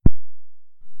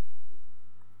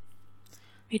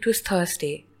It was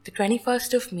Thursday, the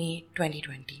 21st of May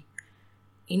 2020.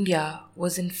 India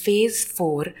was in phase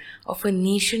 4 of a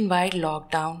nationwide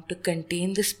lockdown to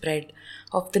contain the spread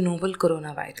of the novel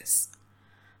coronavirus.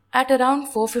 At around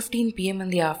 4:15 pm in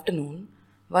the afternoon,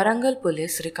 Warangal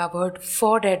police recovered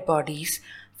 4 dead bodies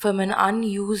from an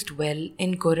unused well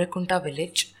in Gorekunta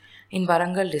village in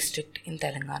Warangal district in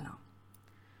Telangana.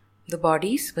 The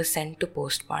bodies were sent to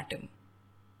postmortem.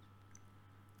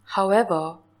 However,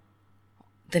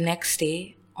 the next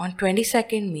day, on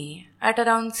 22nd May, at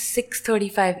around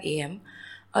 6:35 am,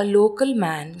 a local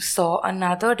man saw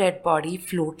another dead body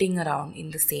floating around in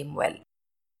the same well.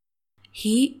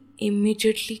 He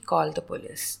immediately called the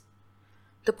police.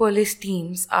 The police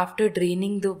teams, after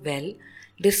draining the well,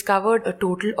 discovered a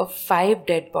total of 5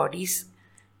 dead bodies,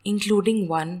 including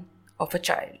one of a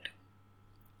child.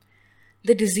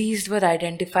 The deceased were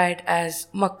identified as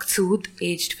Maqsood,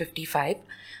 aged 55,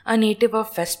 a native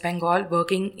of West Bengal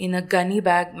working in a gunny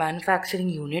bag manufacturing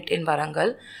unit in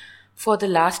Warangal for the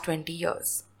last 20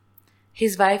 years.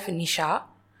 His wife Nisha,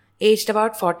 aged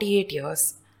about 48 years,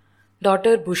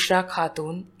 daughter Bushra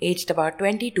Khatun, aged about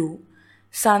 22,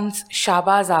 sons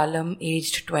Shahbaz Alam,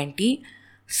 aged 20,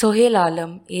 Sohail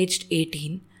Alam, aged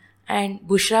 18, and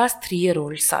Bushra's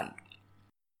 3-year-old son.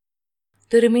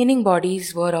 The remaining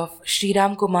bodies were of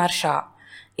Shriram Kumar Shah,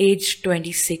 aged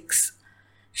 26,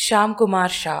 Sham Kumar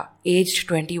Shah, aged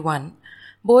 21,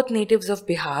 both natives of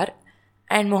Bihar,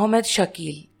 and Mohammed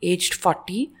Shakil, aged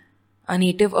 40, a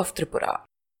native of Tripura.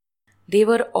 They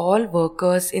were all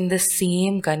workers in the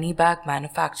same gunny bag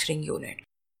manufacturing unit.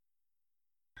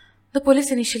 The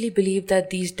police initially believed that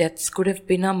these deaths could have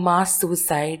been a mass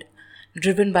suicide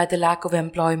driven by the lack of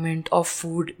employment or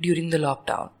food during the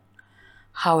lockdown.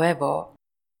 However,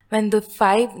 when the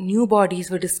 5 new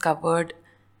bodies were discovered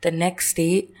the next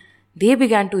day, they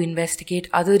began to investigate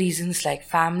other reasons like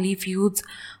family feuds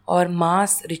or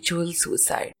mass ritual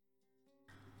suicide.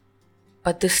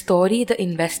 But the story the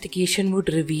investigation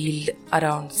would reveal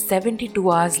around 72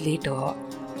 hours later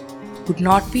would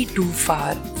not be too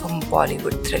far from a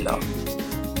Bollywood thriller.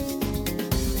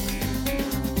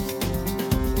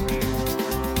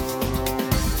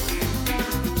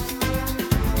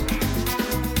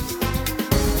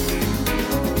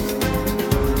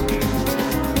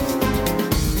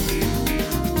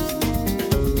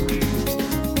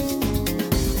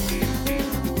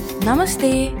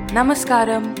 Namaste,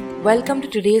 Namaskaram, welcome to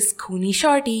today's Khuni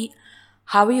Shorty.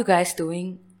 How are you guys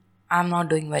doing? I'm not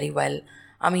doing very well.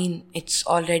 It's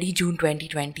already June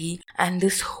 2020 and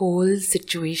this whole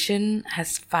situation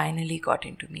has finally got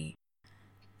into me.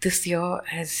 This year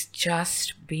has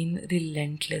just been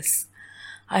relentless.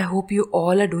 I hope you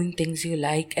all are doing things you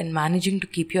like and managing to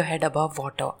keep your head above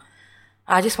water.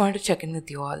 I just wanted to check in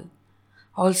with you all.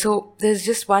 Also, there's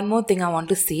just one more thing I want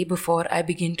to say before I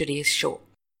begin today's show.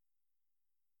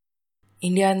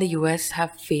 India and the US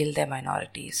have failed their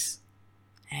minorities.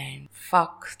 And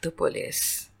fuck the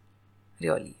police.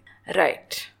 Really.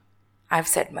 Right. I've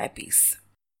said my piece.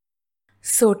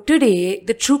 So today,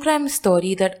 the true crime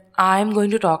story that I'm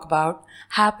going to talk about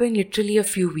happened literally a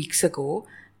few weeks ago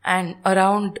and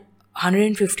around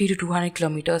 150 to 200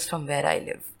 kilometers from where I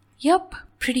live. Yup,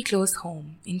 pretty close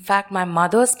home. In fact, my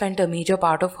mother spent a major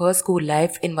part of her school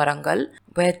life in Warangal,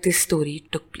 where this story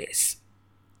took place.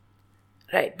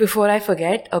 Right, before I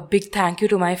forget, a big thank you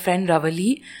to my friend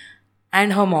Ravali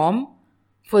and her mom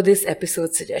for this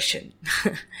episode suggestion.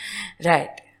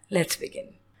 Right, let's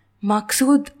begin.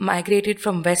 Maqsood migrated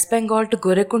from West Bengal to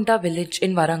Gorekunta village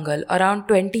in Warangal around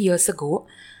 20 years ago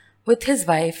with his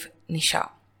wife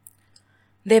Nisha.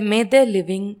 They made their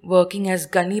living working as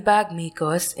gunny bag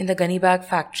makers in the gunny bag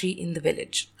factory in the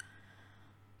village.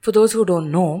 For those who don't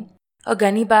know, a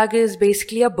gunny bag is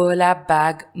basically a burlap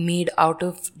bag made out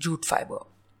of jute fiber.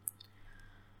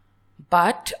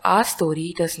 But our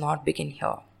story does not begin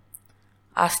here.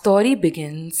 Our story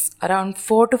begins around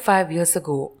 4 to 5 years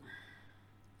ago.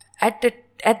 At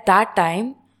that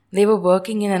time, they were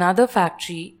working in another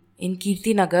factory in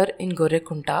Kirtinagar in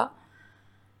Gorekunta.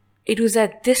 It was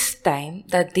at this time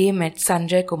that they met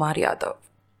Sanjay Kumar Yadav.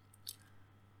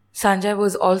 Sanjay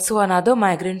was also another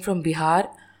migrant from Bihar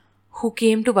who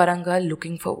came to Warangal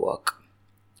looking for work.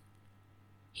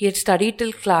 He had studied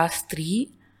till class 3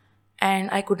 and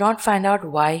I could not find out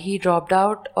why he dropped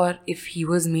out or if he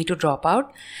was made to drop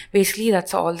out. Basically,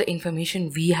 that's all the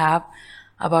information we have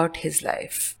about his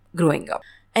life growing up.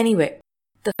 Anyway,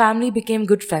 the family became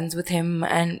good friends with him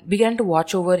and began to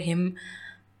watch over him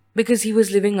because he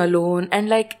was living alone, and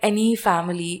like any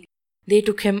family, they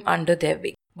took him under their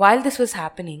wing. While this was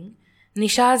happening,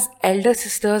 Nisha's elder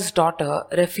sister's daughter,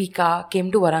 Rafika,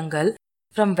 came to Warangal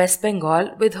from West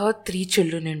Bengal with her 3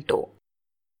 children in tow.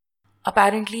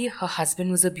 Apparently, her husband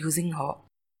was abusing her,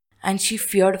 and she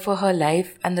feared for her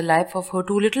life and the life of her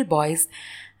 2 little boys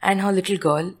and her little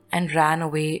girl and ran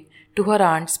away to her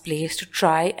aunt's place to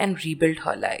try and rebuild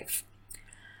her life.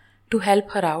 To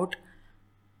help her out,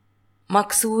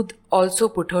 Maqsood also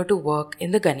put her to work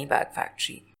in the gunny bag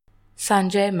factory.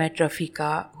 Sanjay met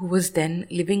Rafika, who was then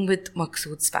living with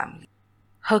Maqsood's family.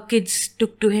 Her kids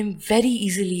took to him very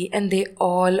easily and they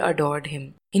all adored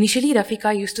him. Initially,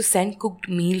 Rafika used to send cooked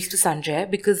meals to Sanjay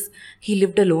because he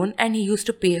lived alone and he used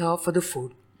to pay her for the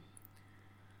food.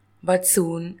 But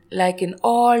soon, like in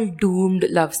all doomed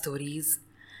love stories,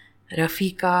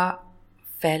 Rafika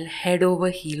fell head over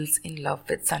heels in love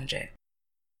with Sanjay.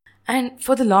 And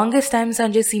for the longest time,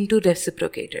 Sanjay seemed to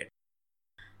reciprocate it.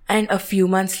 And a few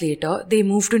months later, they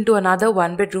moved into another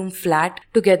 1-bedroom flat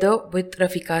together with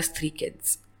Rafika's 3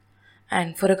 kids.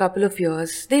 And for a couple of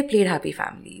years, they played happy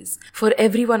families. For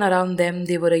everyone around them,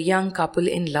 they were a young couple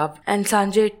in love, and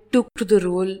Sanjay took to the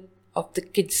role of the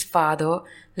kid's father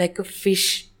like a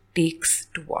fish takes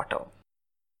to water.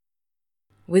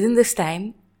 Within this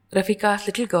time, Rafika's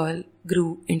little girl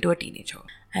grew into a teenager,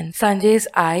 and Sanjay's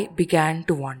eye began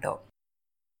to wander.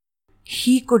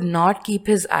 He could not keep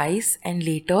his eyes and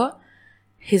later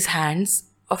his hands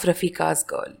off Rafika's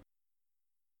girl.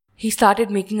 He started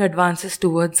making advances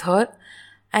towards her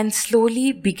and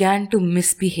slowly began to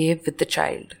misbehave with the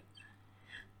child.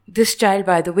 This child,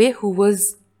 by the way, who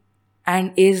was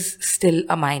and is still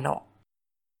a minor.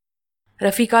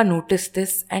 Rafika noticed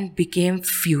this and became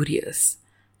furious.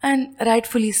 And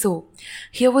rightfully so.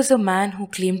 Here was a man who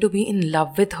claimed to be in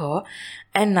love with her,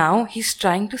 and now he's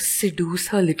trying to seduce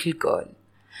her little girl.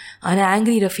 An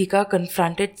angry Rafika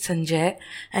confronted Sanjay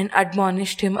and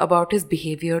admonished him about his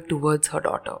behavior towards her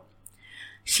daughter.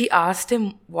 She asked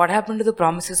him what happened to the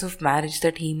promises of marriage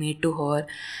that he made to her,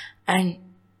 and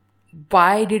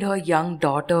why did her young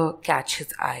daughter catch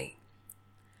his eye.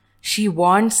 She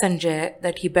warned Sanjay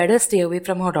that he better stay away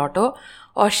from her daughter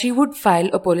or she would file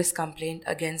a police complaint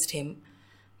against him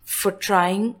for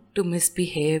trying to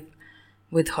misbehave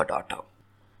with her daughter.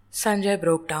 Sanjay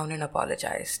broke down and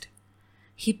apologized.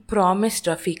 He promised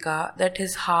Rafika that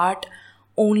his heart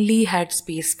only had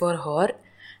space for her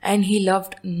and he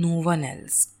loved no one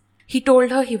else. He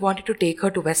told her he wanted to take her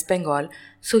to West Bengal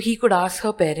so he could ask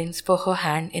her parents for her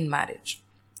hand in marriage.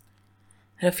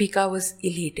 Rafika was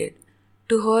elated.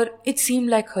 To her, it seemed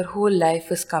like her whole life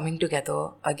was coming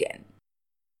together again.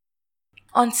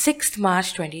 On 6th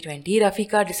March 2020,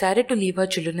 Rafika decided to leave her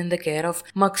children in the care of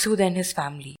Maqsood and his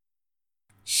family.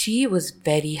 She was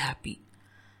very happy.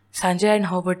 Sanjay and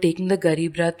her were taking the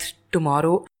Garib Rath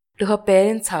tomorrow to her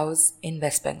parents' house in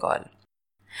West Bengal.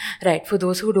 Right, for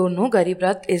those who don't know, Garib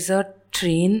Rath is a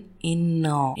train in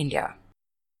India.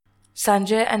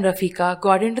 Sanjay and Rafika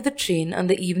got into the train on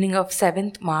the evening of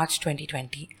 7th March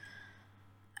 2020.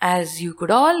 As you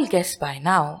could all guess by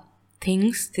now,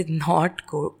 things did not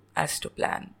go as to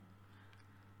plan.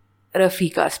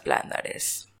 Rafika's plan, that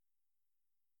is.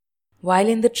 While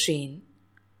in the train,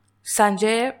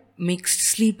 Sanjay mixed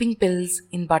sleeping pills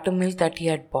in buttermilk that he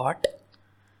had bought,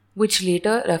 which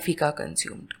later Rafika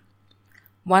consumed.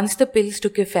 Once the pills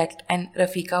took effect and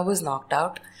Rafika was knocked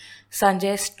out,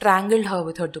 Sanjay strangled her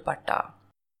with her dupatta.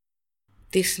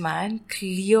 This man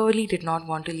clearly did not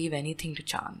want to leave anything to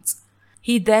chance.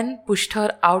 He then pushed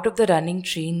her out of the running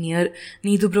train near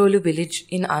Nidubrolu village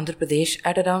in Andhra Pradesh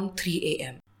at around 3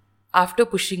 a.m. After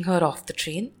pushing her off the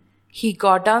train, he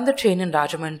got down the train in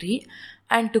Rajahmundry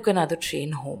and took another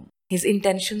train home. His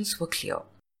intentions were clear.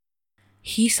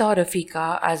 He saw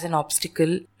Rafika as an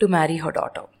obstacle to marry her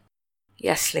daughter.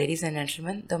 Yes, ladies and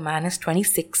gentlemen, the man is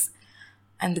 26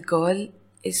 and the girl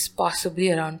is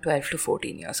possibly around 12 to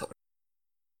 14 years old.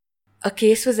 A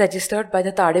case was registered by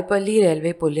the Tadepalli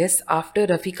Railway Police after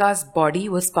Rafika's body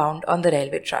was found on the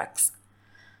railway tracks.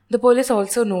 The police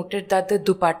also noted that the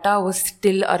dupatta was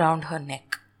still around her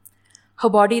neck. Her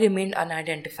body remained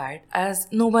unidentified as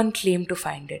no one claimed to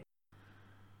find it.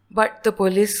 But the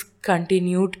police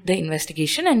continued the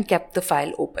investigation and kept the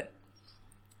file open.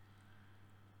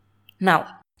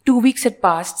 Now, 2 weeks had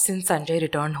passed since Sanjay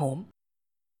returned home.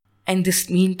 In this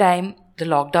meantime, the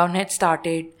lockdown had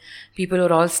started, people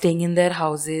were all staying in their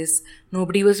houses,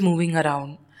 nobody was moving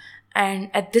around. And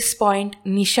at this point,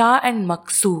 Nisha and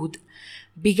Maqsood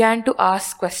began to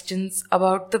ask questions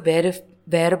about the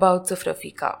whereabouts of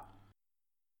Rafika.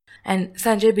 And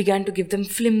Sanjay began to give them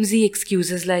flimsy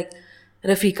excuses like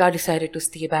Rafika decided to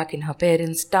stay back in her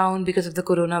parents' town because of the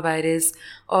coronavirus,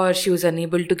 or she was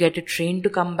unable to get a train to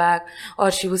come back,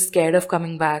 or she was scared of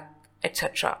coming back,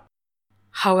 etc.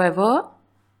 However,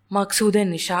 Maqsood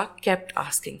and Nisha kept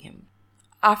asking him.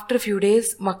 After a few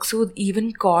days, Maqsood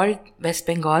even called West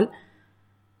Bengal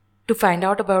to find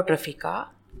out about Rafika,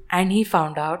 and he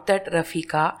found out that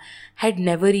Rafika had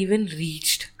never even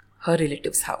reached her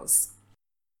relative's house.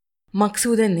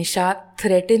 Maqsood and Nisha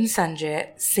threatened Sanjay,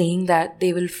 saying that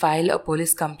they will file a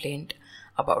police complaint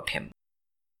about him.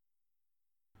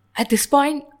 At this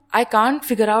point, I can't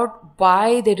figure out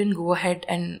why they didn't go ahead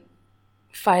and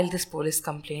file this police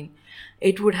complaint.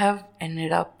 It would have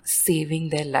ended up saving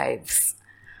their lives.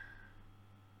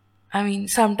 I mean,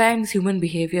 sometimes human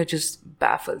behavior just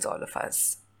baffles all of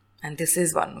us. And this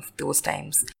is one of those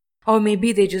times. Or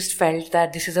maybe they just felt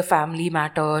that this is a family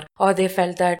matter, or they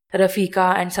felt that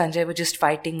Rafika and Sanjay were just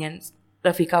fighting and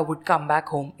Rafika would come back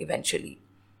home eventually.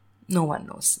 No one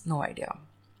knows. No idea.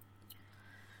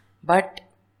 But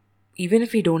even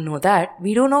if we don't know that,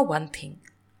 we do know one thing.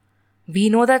 We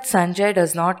know that Sanjay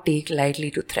does not take lightly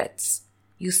to threats.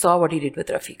 You saw what he did with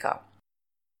Rafika.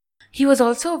 He was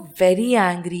also very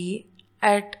angry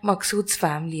at Maqsood's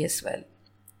family as well.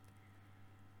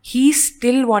 He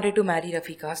still wanted to marry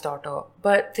Rafika's daughter,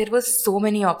 but there were so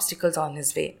many obstacles on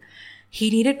his way. He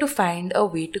needed to find a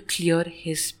way to clear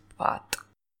his path.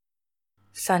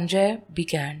 Sanjay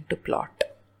began to plot.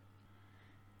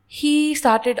 He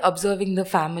started observing the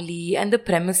family and the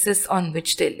premises on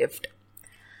which they lived.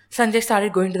 Sanjay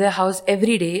started going to their house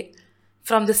every day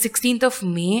from the 16th of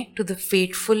May to the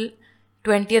fateful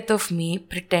 20th of May,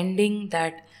 pretending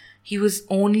that he was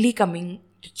only coming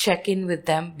to check in with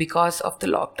them because of the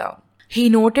lockdown. He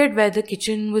noted where the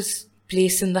kitchen was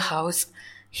placed in the house.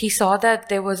 He saw that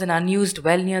there was an unused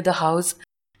well near the house.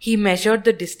 He measured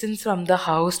the distance from the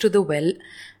house to the well,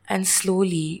 and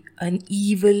slowly an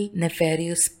evil,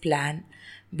 nefarious plan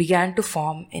began to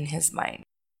form in his mind.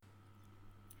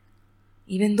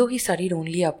 Even though he studied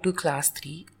only up to class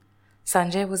 3,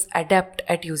 Sanjay was adept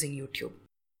at using YouTube.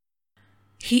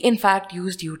 He in fact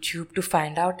used YouTube to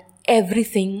find out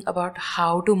everything about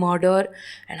how to murder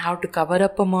and how to cover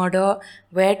up a murder,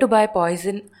 where to buy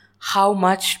poison, how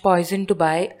much poison to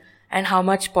buy, and how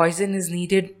much poison is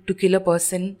needed to kill a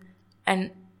person,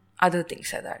 and other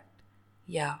things like that.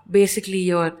 Yeah, basically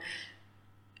your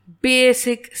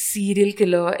basic serial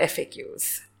killer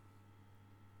FAQs.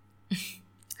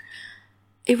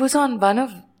 It was on one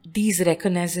of these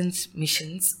reconnaissance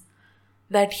missions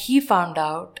that he found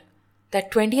out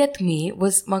that 20th May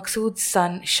was Maqsood's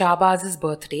son Shahbaz's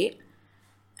birthday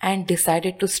and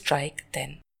decided to strike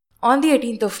then. On the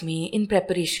 18th of May, in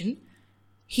preparation,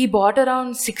 he bought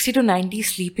around 60 to 90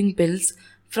 sleeping pills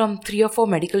from 3 or 4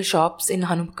 medical shops in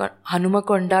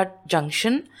Hanumakonda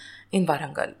Junction in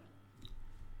Warangal.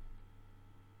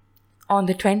 On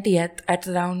the 20th, at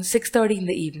around 6:30 in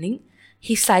the evening,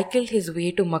 he cycled his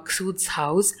way to Maqsood's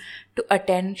house to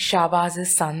attend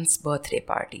Shahbaz's son's birthday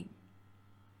party.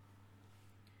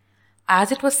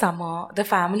 As it was summer, the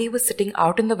family was sitting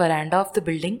out in the veranda of the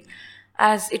building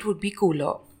as it would be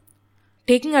cooler.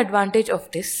 Taking advantage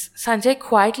of this, Sanjay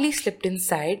quietly slipped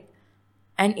inside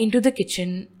and into the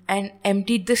kitchen and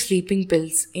emptied the sleeping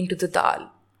pills into the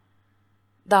dal.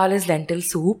 Dal is lentil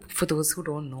soup, for those who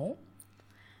don't know,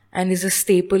 and is a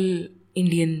staple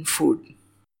Indian food.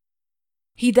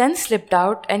 He then slipped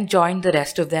out and joined the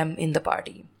rest of them in the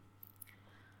party.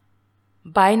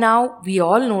 By now, we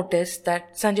all noticed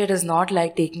that Sanjay does not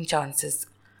like taking chances.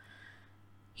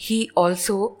 He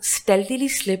also stealthily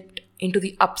slipped into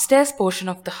the upstairs portion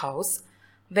of the house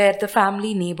where the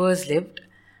family neighbors lived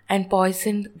and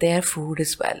poisoned their food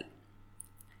as well.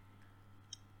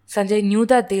 Sanjay knew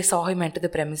that they saw him enter the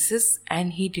premises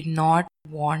and he did not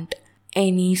want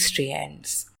any stray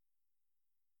ends.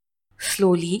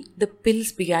 Slowly, the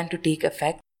pills began to take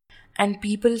effect and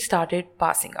people started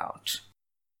passing out.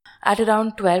 At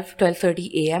around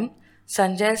 12:30 a.m.,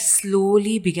 Sanjay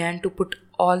slowly began to put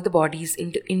all the bodies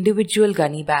into individual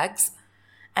gunny bags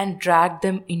and dragged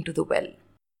them into the well.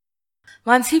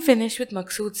 Once he finished with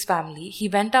Maqsood's family, he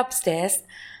went upstairs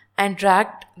and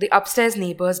dragged the upstairs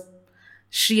neighbors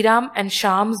Shriram and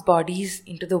Sham's bodies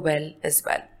into the well as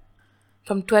well.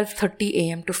 From 12:30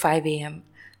 a.m. to 5 a.m.,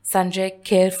 Sanjay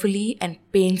carefully and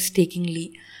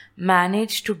painstakingly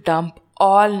managed to dump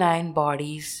all 9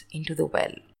 bodies into the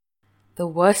well. The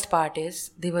worst part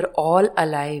is they were all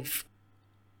alive.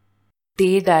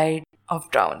 They died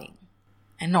of drowning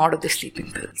and not of the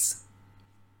sleeping pills.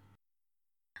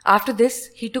 After this,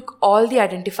 he took all the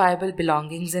identifiable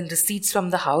belongings and receipts from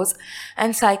the house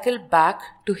and cycled back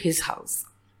to his house.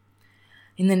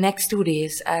 In the next 2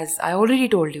 days, as I already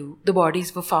told you, the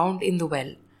bodies were found in the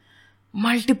well.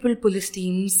 Multiple police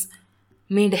teams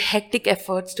made hectic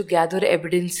efforts to gather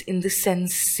evidence in this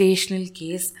sensational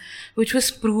case, which was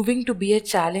proving to be a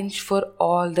challenge for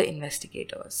all the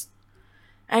investigators.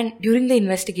 And during the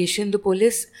investigation, the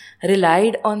police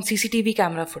relied on CCTV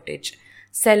camera footage,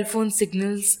 cell phone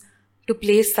signals to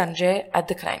place Sanjay at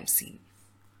the crime scene.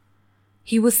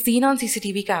 He was seen on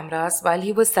CCTV cameras while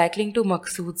he was cycling to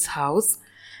Maqsood's house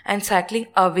and cycling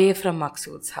away from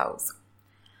Maqsood's house.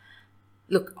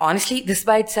 Look, honestly, this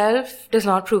by itself does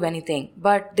not prove anything,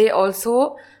 but they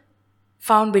also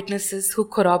found witnesses who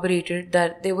corroborated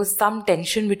that there was some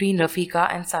tension between Rafika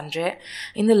and Sanjay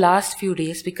in the last few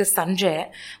days because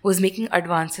Sanjay was making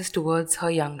advances towards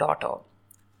her young daughter,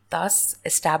 thus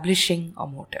establishing a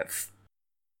motive.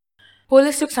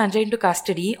 Police took Sanjay into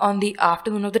custody on the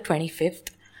afternoon of the 25th,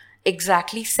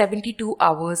 exactly 72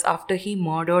 hours after he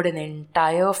murdered an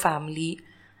entire family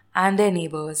and their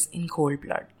neighbors in cold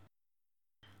blood.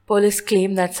 Police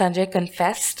claim that Sanjay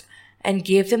confessed and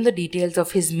gave them the details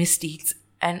of his misdeeds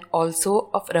and also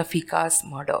of Rafika's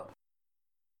murder.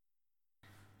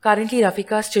 Currently,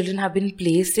 Rafika's children have been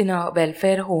placed in a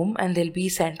welfare home and they'll be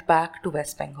sent back to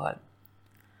West Bengal.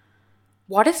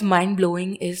 What is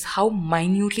mind-blowing is how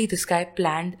minutely this guy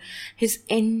planned his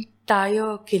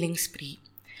entire killing spree.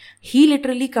 He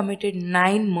literally committed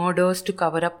 9 murders to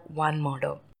cover up one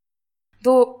murder.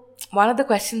 Though, one of the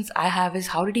questions I have is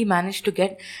how did he manage to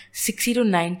get 60 to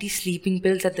 90 sleeping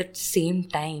pills at the same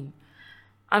time?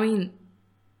 I mean,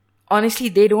 honestly,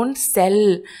 they don't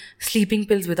sell sleeping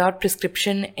pills without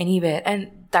prescription anywhere.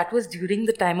 And that was during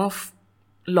the time of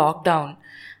lockdown.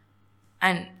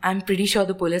 And I'm pretty sure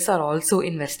the police are also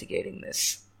investigating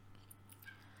this.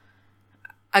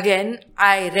 Again,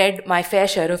 I read my fair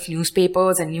share of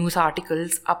newspapers and news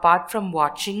articles apart from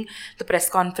watching the press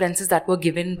conferences that were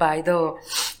given by the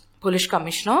police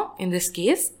commissioner in this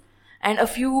case. And a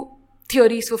few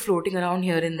theories were floating around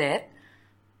here and there.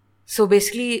 So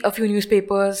basically, a few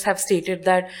newspapers have stated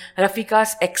that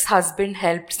Rafika's ex-husband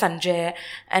helped Sanjay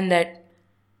and that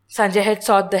Sanjay had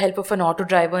sought the help of an auto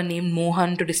driver named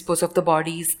Mohan to dispose of the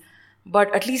bodies.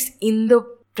 But at least in the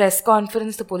press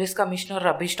conference, the police commissioner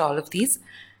rubbished all of these.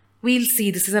 We'll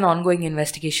see. This is an ongoing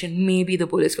investigation. Maybe the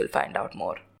police will find out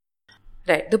more.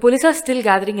 Right. The police are still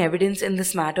gathering evidence in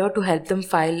this matter to help them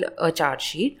file a charge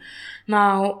sheet.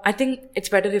 Now, I think it's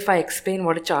better if I explain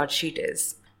what a charge sheet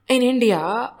is. In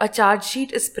India, a charge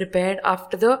sheet is prepared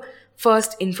after the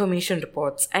first information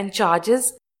reports and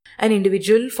charges an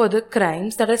individual for the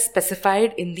crimes that are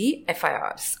specified in the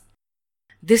FIRs.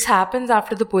 This happens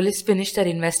after the police finish their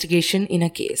investigation in a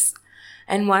case.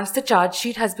 And once the charge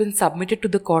sheet has been submitted to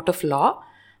the court of law,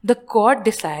 the court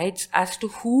decides as to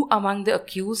who among the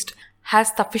accused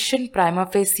has sufficient prima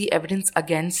facie evidence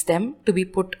against them to be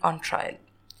put on trial.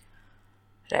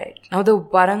 Right. Now, the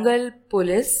Warangal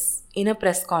police, in a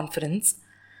press conference,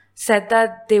 said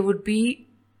that there would be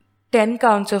 10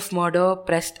 counts of murder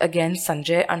pressed against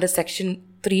Sanjay under Section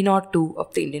 302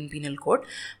 of the Indian Penal Code,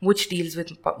 which deals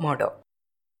with murder.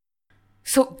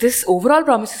 So this overall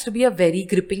promises to be a very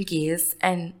gripping case,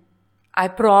 and I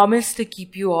promise to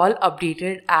keep you all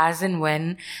updated as and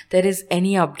when there is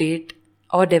any update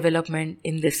or development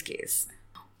in this case.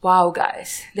 Wow,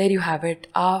 guys, there you have it.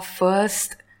 Our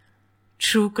first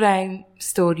true crime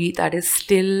story that is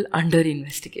still under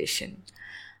investigation.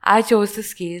 I chose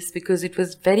this case because it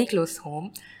was very close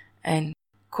home and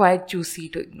quite juicy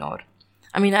to ignore.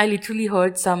 I mean, I literally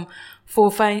heard some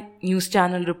 4-5 news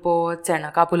channel reports and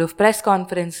a couple of press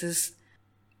conferences.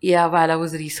 Yeah, while I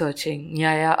was researching.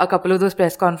 Yeah, a couple of those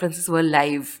press conferences were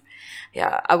live.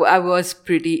 Yeah, I was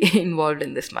pretty involved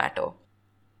in this matter.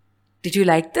 Did you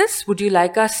like this? Would you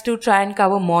like us to try and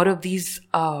cover more of these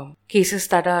cases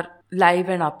that are live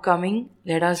and upcoming?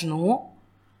 Let us know.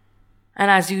 And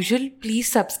as usual,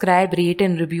 please subscribe, rate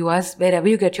and review us wherever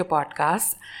you get your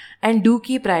podcasts. And do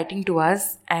keep writing to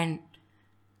us. And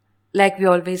like we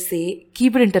always say,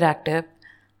 keep it interactive.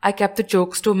 I kept the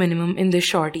jokes to a minimum in this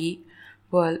shorty.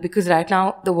 Well, because right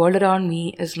now the world around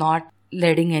me is not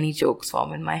letting any jokes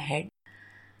form in my head.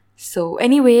 So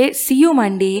anyway, see you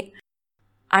Monday.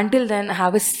 Until then,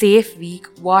 have a safe week.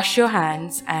 Wash your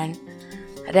hands and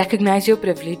recognize your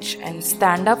privilege and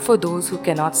stand up for those who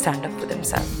cannot stand up for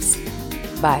themselves.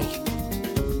 Bye.